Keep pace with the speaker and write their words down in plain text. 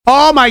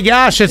Oh my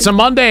gosh, it's a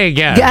Monday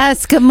again.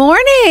 Yes, good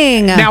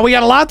morning. Now, we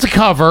got a lot to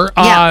cover.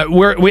 Yeah.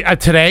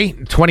 Today,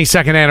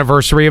 22nd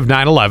anniversary of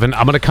 9/11.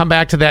 I'm going to come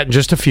back to that in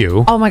just a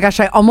few. Oh my gosh,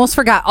 I almost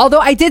forgot. Although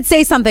I did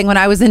say something when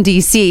I was in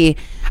D.C.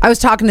 I was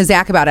talking to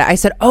Zach about it. I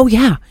said, oh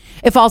yeah,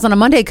 it falls on a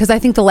Monday because I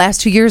think the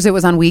last 2 years it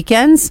was on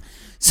weekends.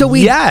 So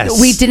we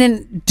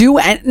didn't do,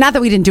 not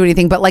that we didn't do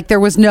anything, but like there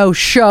was no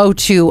show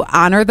to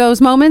honor those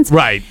moments.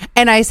 Right.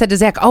 And I said to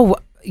Zach,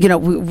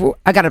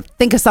 I got to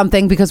think of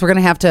something because we're going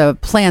to have to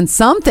plan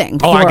something.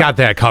 I got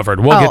that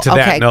covered. We'll get to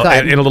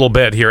that in a little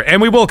bit here.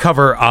 And we will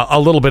cover a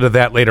little bit of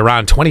that later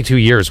on. 22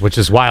 years, which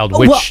is wild,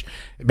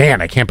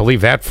 man, I can't believe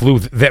that flew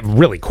that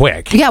really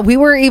quick. Yeah, we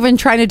were even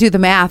trying to do the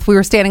math. We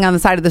were standing on the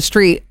side of the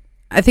street.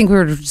 I think we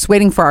were just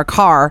waiting for our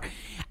car.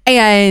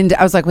 And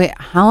I was like, wait,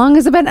 how long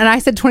has it been? And I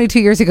said 22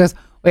 years. He goes,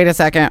 wait a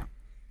second.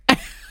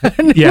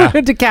 Yeah.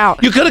 To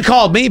count. You could have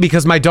called me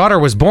because my daughter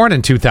was born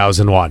in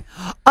 2001.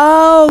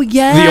 Oh,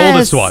 yes. The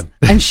oldest one.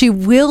 And she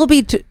will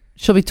be,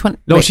 she'll be 20.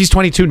 No, she's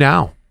 22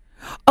 now.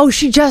 Oh,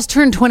 she just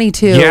turned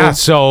 22. Yeah,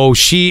 so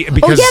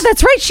because yeah,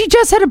 that's right. She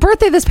just had a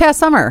birthday this past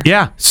summer.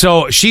 Yeah,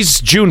 so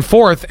she's June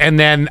 4th, and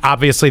then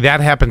obviously that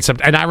happened.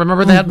 And I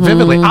remember that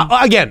vividly.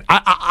 I'll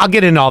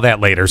get into all that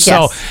later. Yes.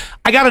 So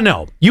I got to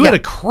know. You had a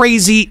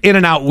crazy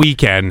in-and-out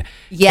weekend.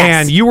 Yes.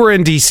 And you were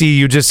in D.C.,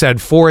 you just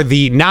said, for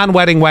the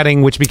non-wedding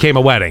wedding, which became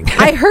a wedding.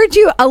 I heard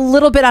you a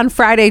little bit on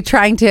Friday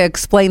trying to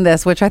explain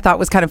this, which I thought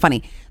was kind of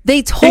funny.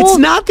 It's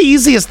not the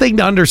easiest thing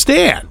to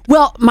understand.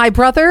 Well, my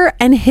brother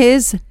and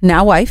his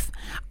now wife,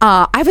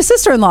 I have a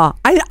sister-in-law.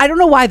 I don't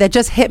know why that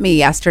just hit me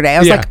yesterday. I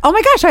was like, oh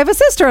my gosh, I have a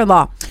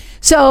sister-in-law.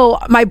 So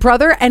my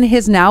brother and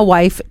his now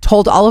wife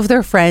told all of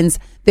their friends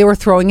they were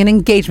throwing an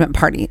engagement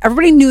party.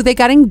 Everybody knew they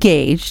got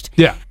engaged.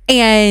 Yeah.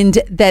 And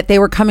that they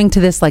were coming to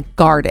this like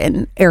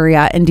garden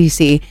area in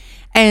DC.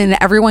 And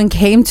everyone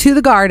came to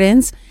the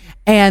gardens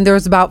and there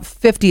was about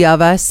 50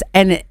 of us.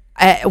 And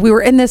we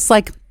were in this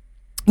like,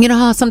 you know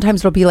how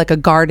sometimes it'll be like a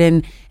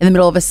garden in the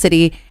middle of a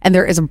city and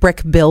there is a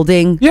brick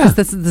building? Yeah.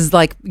 This is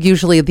like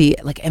usually the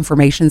like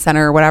information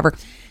center or whatever.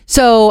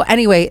 So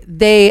anyway,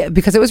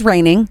 because it was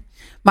raining,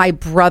 my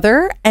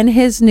brother and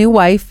his new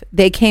wife,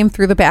 they came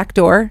through the back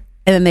door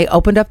and then they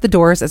opened up the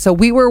doors. And so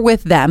we were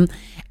with them.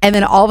 And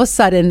then all of a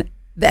sudden,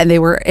 and they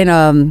were in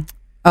a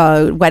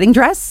wedding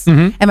dress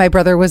and my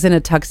brother was in a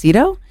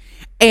tuxedo.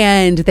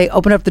 And they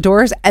opened up the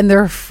doors, and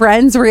their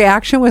friend's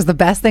reaction was the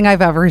best thing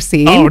I've ever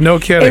seen. Oh, no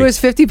kidding. It was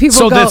 50 people.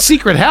 So the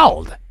secret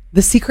held.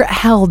 The secret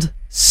held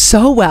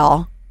so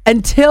well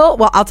until,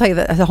 I'll tell you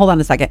that. Hold on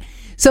a second.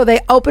 So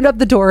they opened up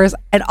the doors,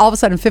 and all of a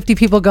sudden 50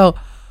 people go,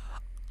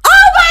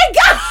 oh my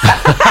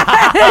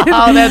God.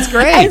 Oh, that's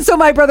great. And so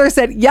my brother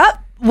said,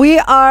 yep. We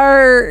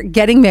are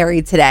getting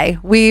married today.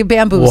 We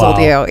bamboozled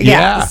you.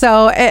 Yeah.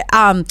 So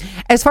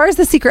as far as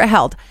the secret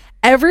held,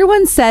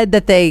 everyone said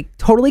that they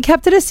totally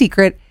kept it a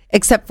secret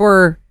except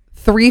for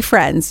 3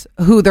 friends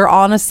who they're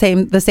all on the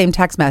same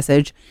text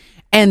message.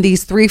 And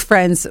these 3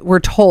 friends were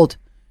told,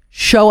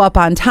 show up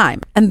on time.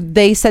 And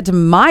they said to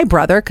my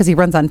brother, because he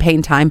runs on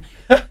pain time,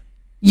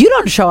 you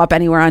don't show up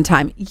anywhere on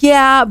time.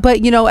 Yeah, but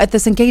at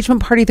this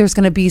engagement party, there's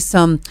going to be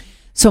some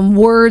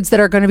words that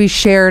are going to be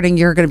shared and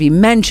you're going to be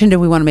mentioned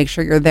and we want to make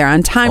sure you're there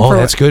on time.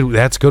 That's good.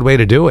 That's a good way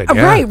to do it.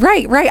 Yeah.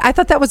 Right. I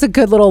thought that was a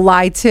good little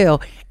lie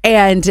too.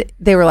 And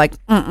they were like,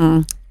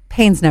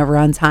 pain's never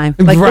on time.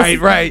 Like,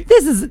 right.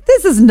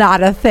 This is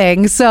not a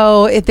thing.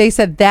 So if they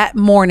said that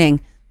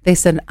morning, they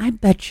said, I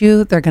bet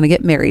you they're going to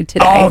get married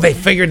today. Oh, they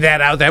figured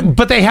that out.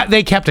 But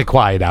they kept it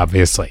quiet,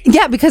 obviously.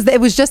 Yeah, because it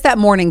was just that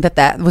morning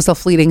that was a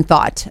fleeting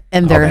thought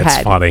in their head.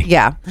 That's funny.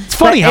 Yeah. It's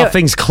funny how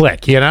things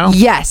click,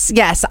 Yes.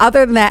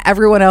 Other than that,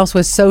 everyone else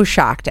was so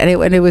shocked, and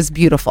it was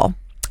beautiful.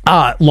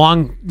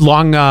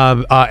 Long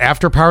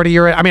after party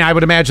you're at? I mean, I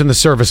would imagine the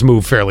service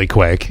moved fairly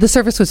quick. The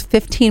service was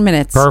 15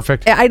 minutes.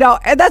 Perfect. I know.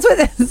 And that's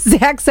what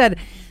Zach said.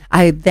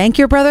 I thank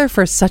your brother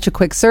for such a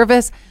quick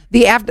service.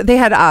 They had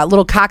a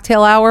little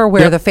cocktail hour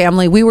where the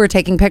family, we were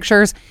taking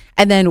pictures,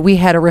 and then we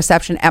had a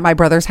reception at my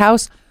brother's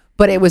house,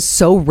 but it was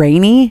so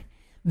rainy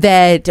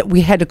that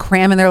we had to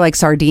cram in there like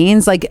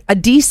sardines. Like a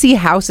DC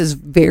house is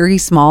very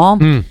small.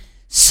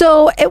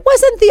 So it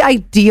wasn't the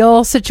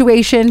ideal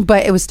situation,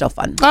 but it was still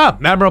fun.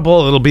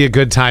 Memorable. It'll be a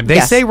good time.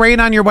 They say rain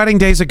on your wedding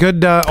day is a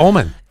good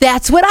omen.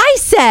 That's what I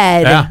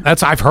said. Yeah,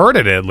 I've heard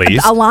it at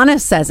least. Alana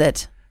says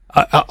it.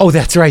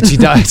 That's right. She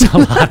does.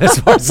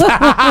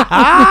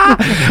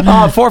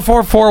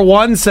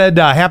 4441 said,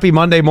 happy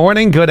Monday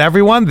morning. Good,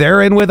 everyone.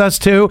 They're in with us,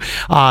 too.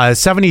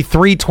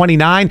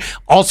 7329.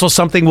 Also,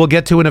 something we'll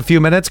get to in a few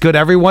minutes. Good,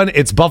 everyone.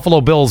 It's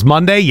Buffalo Bills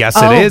Monday. Yes,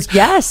 it is.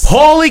 Yes.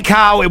 Holy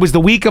cow. It was the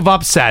week of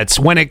upsets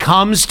when it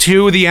comes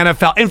to the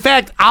NFL. In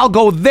fact, I'll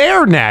go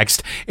there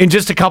next in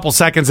just a couple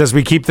seconds as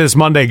we keep this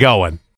Monday going.